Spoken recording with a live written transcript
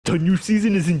The new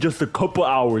season is in just a couple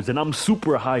hours and I'm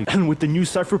super hyped. And with the new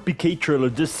Cypher PK trailer,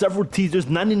 there's several teasers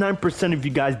 99% of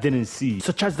you guys didn't see,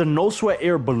 such as the No Sweat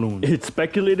air balloon. It's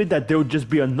speculated that there will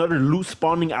just be another loot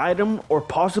spawning item or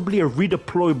possibly a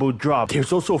redeployable drop.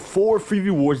 There's also 4 free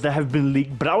rewards that have been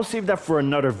leaked, but I'll save that for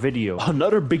another video.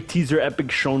 Another big teaser epic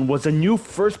shown was a new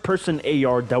first person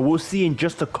AR that we'll see in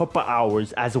just a couple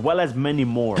hours, as well as many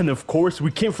more. And of course, we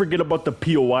can't forget about the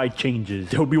POI changes.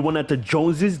 There'll be one at the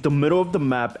Joneses, the middle of the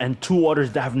map, and 2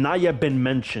 others that have not yet been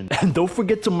mentioned. And don't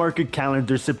forget to mark your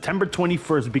calendar September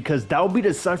 21st because that will be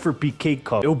the Cypher PK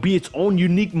Cup. It will be its own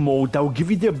unique mode that will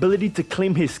give you the ability to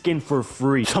claim his skin for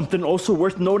free. Something also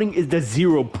worth noting is the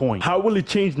 0 point. How will it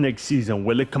change next season?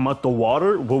 Will it come out the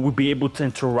water? Will we be able to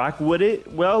interact with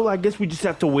it? Well, I guess we just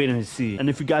have to wait and see. And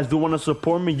if you guys do want to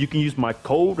support me, you can use my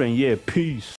code, and yeah, peace.